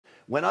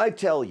when I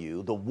tell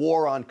you the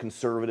war on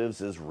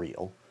conservatives is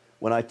real,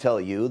 when I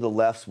tell you the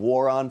left's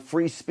war on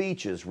free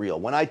speech is real,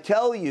 when I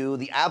tell you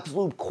the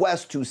absolute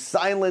quest to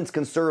silence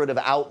conservative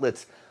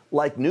outlets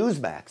like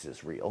Newsmax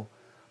is real,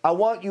 I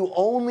want you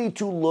only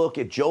to look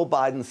at Joe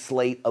Biden's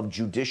slate of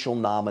judicial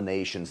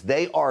nominations.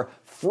 They are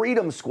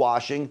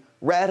freedom-squashing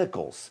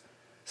radicals.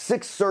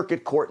 Sixth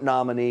Circuit Court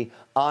nominee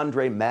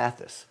Andre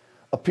Mathis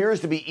appears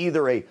to be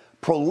either a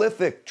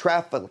prolific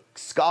traffic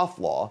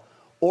scofflaw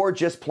or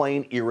just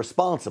plain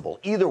irresponsible.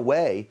 Either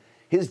way,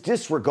 his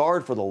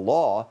disregard for the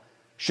law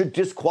should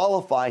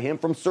disqualify him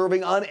from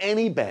serving on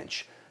any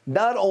bench.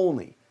 Not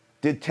only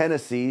did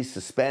Tennessee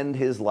suspend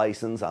his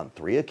license on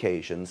 3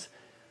 occasions,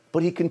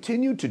 but he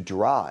continued to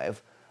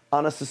drive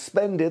on a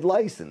suspended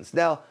license.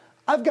 Now,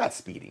 I've got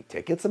speeding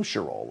tickets, I'm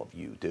sure all of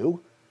you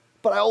do,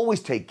 but I always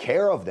take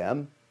care of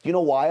them. You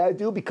know why I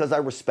do? Because I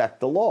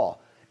respect the law,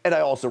 and I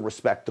also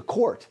respect the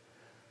court.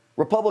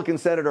 Republican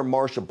Senator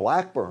Marsha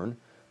Blackburn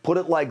put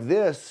it like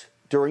this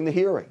during the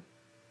hearing.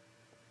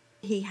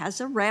 He has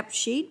a rap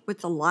sheet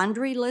with a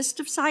laundry list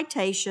of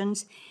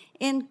citations,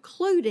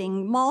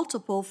 including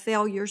multiple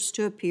failures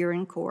to appear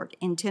in court.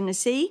 In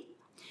Tennessee,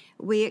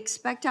 we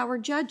expect our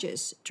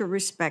judges to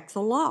respect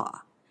the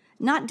law,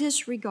 not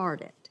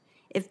disregard it.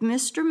 If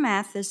Mr.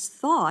 Mathis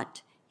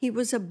thought he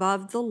was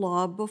above the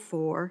law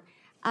before,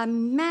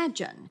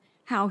 imagine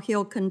how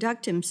he'll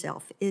conduct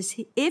himself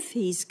if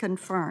he's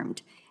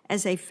confirmed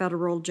as a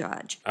federal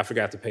judge. I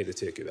forgot to pay the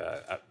ticket.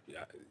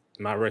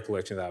 My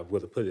recollection that I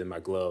would have put it in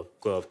my glove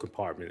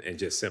compartment and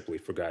just simply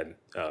forgotten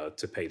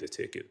to pay the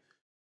ticket.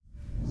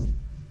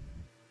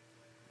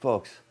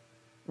 Folks,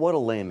 what a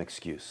lame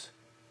excuse.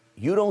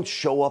 You don't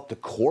show up to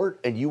court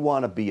and you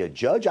want to be a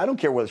judge? I don't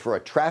care whether it's for a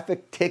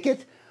traffic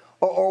ticket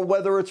or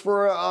whether it's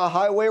for a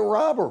highway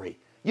robbery.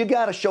 You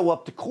got to show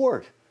up to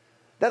court.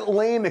 That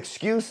lame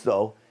excuse,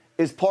 though,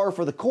 is par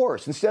for the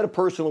course. Instead of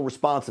personal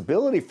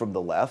responsibility from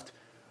the left,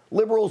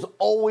 liberals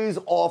always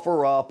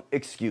offer up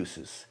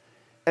excuses.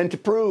 And to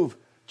prove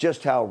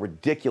just how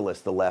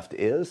ridiculous the left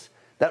is,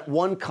 that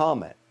one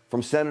comment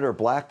from Senator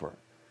Blackburn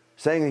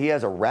saying that he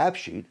has a rap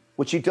sheet,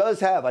 which he does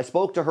have. I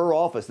spoke to her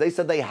office. They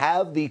said they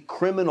have the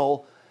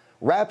criminal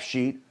rap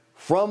sheet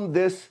from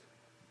this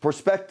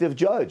prospective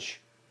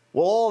judge.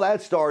 Well, all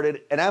that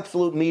started an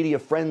absolute media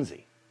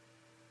frenzy.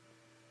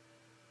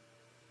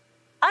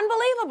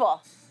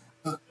 Unbelievable.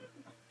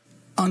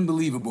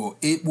 Unbelievable.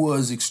 It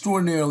was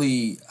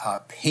extraordinarily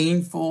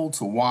painful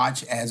to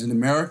watch as an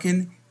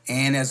American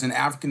and as an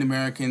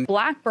African-American.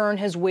 Blackburn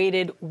has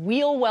waded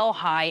wheel well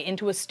high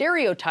into a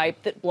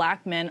stereotype that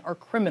black men are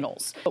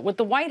criminals. But what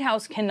the White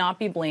House cannot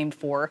be blamed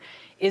for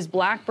is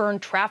Blackburn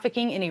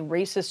trafficking in a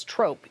racist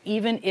trope,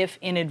 even if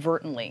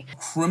inadvertently.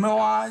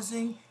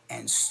 Criminalizing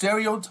and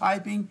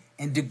stereotyping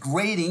and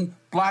degrading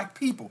black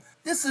people.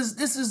 This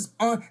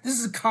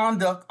is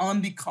conduct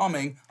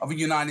unbecoming of a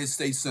United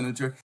States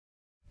senator.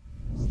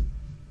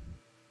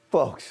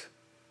 Folks,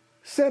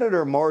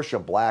 Senator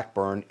Marsha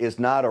Blackburn is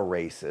not a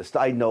racist.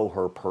 I know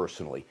her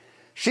personally.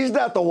 She's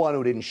not the one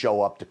who didn't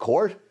show up to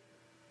court.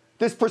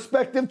 This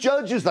prospective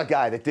judge is the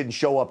guy that didn't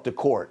show up to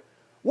court.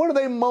 What are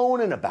they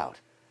moaning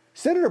about?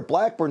 Senator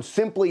Blackburn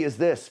simply is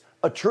this,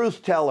 a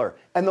truth teller,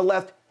 and the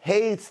left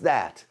hates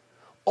that.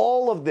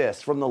 All of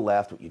this from the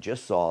left, what you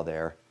just saw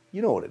there,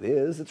 you know what it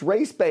is. It's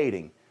race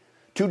baiting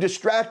to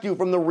distract you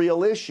from the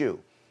real issue,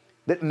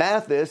 that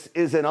Mathis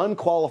is an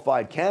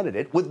unqualified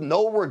candidate with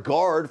no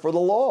regard for the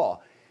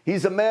law.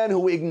 He's a man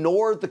who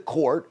ignored the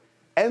court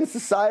and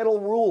societal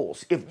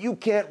rules. If you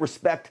can't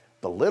respect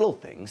the little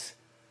things,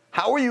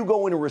 how are you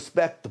going to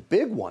respect the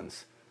big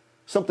ones?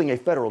 Something a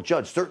federal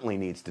judge certainly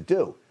needs to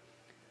do.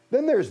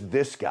 Then there's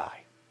this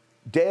guy,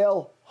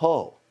 Dale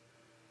Ho.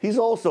 He's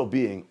also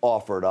being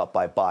offered up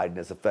by Biden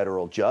as a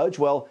federal judge.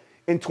 Well,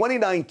 in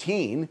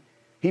 2019,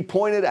 he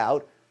pointed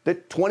out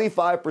that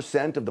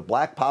 25% of the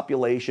black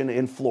population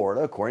in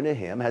Florida, according to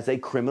him, has a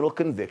criminal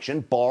conviction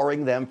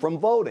barring them from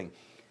voting.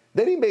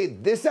 Then he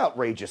made this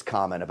outrageous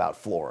comment about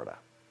Florida.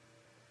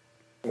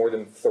 More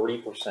than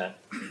 30%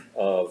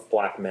 of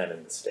black men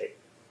in the state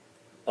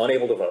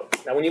unable to vote.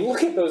 Now, when you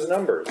look at those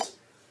numbers,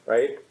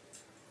 right,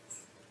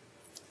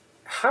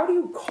 how do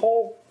you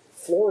call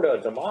Florida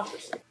a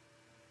democracy?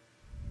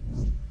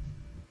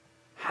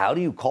 How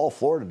do you call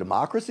Florida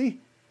democracy?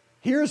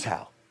 Here's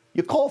how.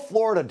 You call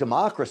Florida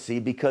democracy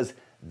because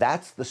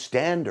that's the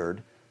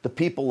standard the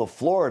people of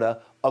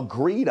Florida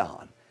agreed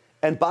on.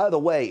 And by the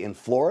way, in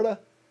Florida,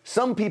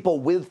 some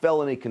people with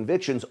felony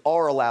convictions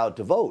are allowed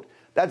to vote.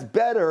 That's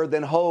better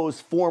than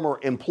Ho's former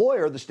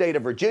employer, the state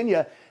of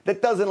Virginia,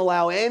 that doesn't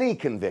allow any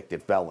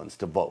convicted felons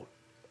to vote,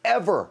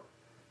 ever.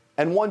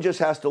 And one just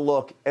has to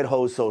look at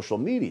Ho's social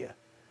media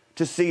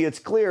to see it's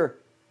clear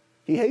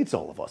he hates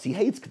all of us. He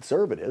hates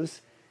conservatives.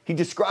 He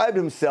described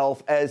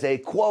himself as a,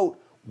 quote,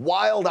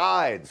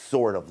 wild-eyed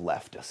sort of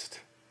leftist.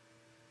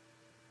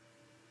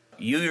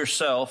 You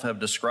yourself have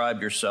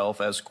described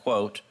yourself as,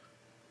 quote,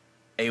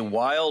 a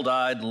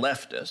wild-eyed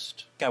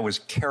leftist. I was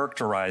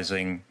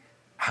characterizing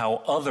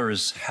how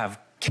others have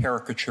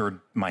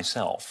caricatured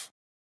myself.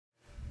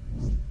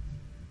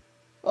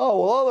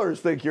 Oh, well, others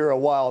think you're a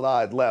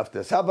wild-eyed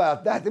leftist. How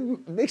about that?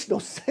 It makes no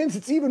sense.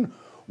 It's even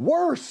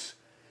worse.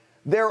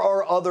 There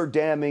are other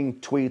damning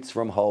tweets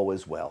from Ho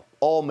as well,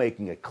 all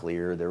making it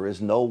clear there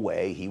is no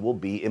way he will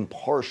be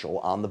impartial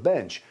on the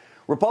bench.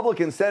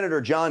 Republican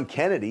Senator John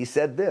Kennedy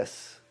said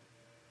this.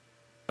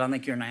 I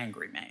think you're an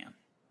angry man.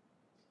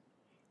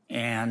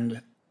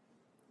 And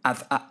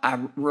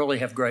I really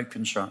have great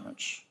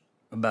concerns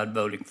about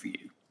voting for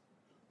you.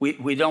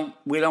 We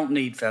don't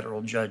need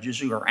federal judges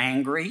who are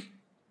angry.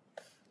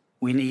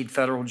 We need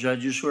federal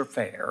judges who are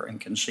fair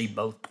and can see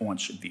both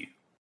points of view.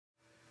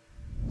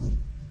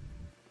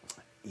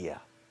 Yeah,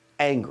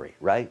 angry,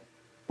 right?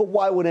 But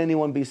why would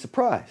anyone be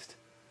surprised?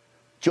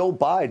 Joe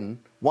Biden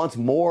wants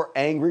more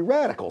angry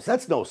radicals.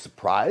 That's no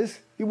surprise.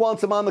 He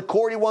wants them on the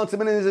court. He wants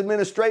them in his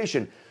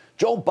administration.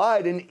 Joe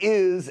Biden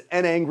is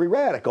an angry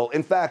radical.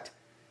 In fact,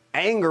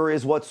 anger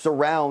is what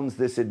surrounds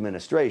this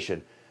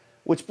administration.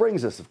 Which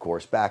brings us, of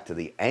course, back to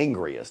the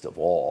angriest of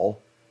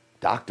all,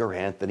 Dr.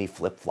 Anthony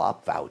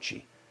Flip-Flop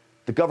Fauci,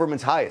 the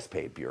government's highest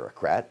paid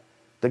bureaucrat,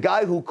 the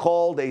guy who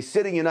called a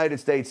sitting United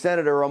States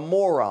senator a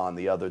moron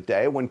the other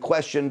day when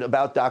questioned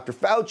about Dr.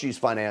 Fauci's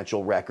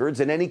financial records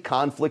and any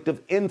conflict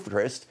of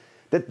interest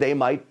that they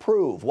might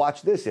prove.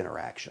 Watch this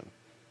interaction.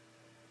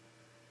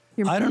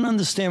 I don't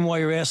understand why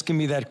you're asking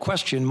me that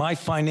question. My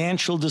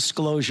financial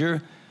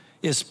disclosure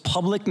is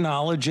public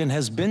knowledge and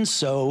has been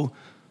so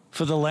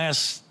for the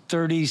last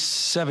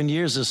 37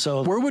 years or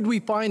so. Where would we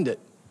find it?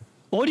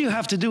 All you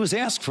have to do is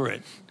ask for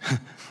it.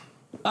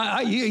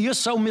 You're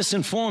so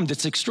misinformed.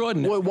 It's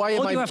extraordinary. Why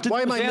am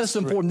I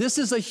misinformed? This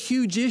is a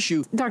huge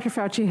issue. Dr.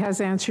 Fauci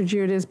has answered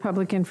you. It is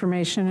public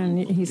information,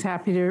 and he's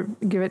happy to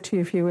give it to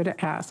you if you would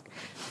ask.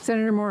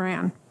 Senator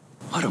Moran.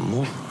 What a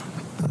moron.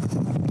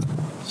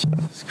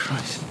 Jesus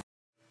Christ.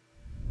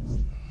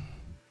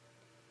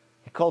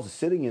 He calls a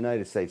sitting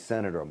United States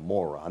senator a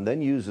moron,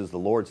 then uses the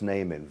Lord's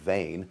name in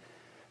vain.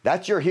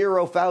 That's your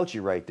hero,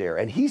 Fauci, right there.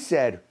 And he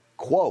said,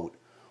 quote,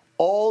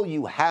 all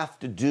you have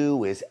to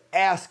do is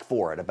ask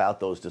for it about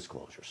those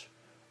disclosures.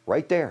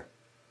 Right there.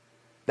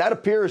 That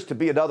appears to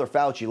be another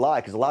Fauci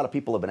lie because a lot of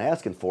people have been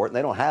asking for it and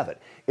they don't have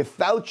it. If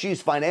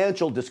Fauci's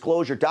financial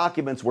disclosure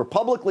documents were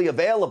publicly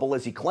available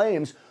as he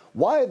claims,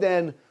 why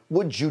then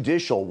would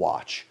Judicial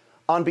Watch,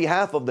 on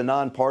behalf of the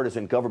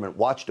nonpartisan government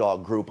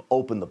watchdog group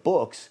Open the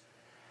Books,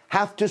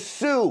 have to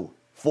sue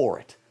for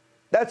it?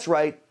 That's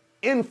right,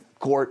 in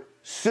court,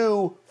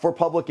 sue for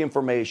public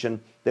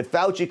information that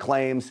Fauci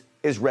claims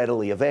is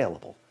readily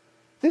available.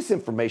 This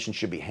information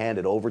should be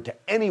handed over to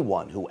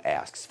anyone who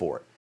asks for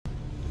it.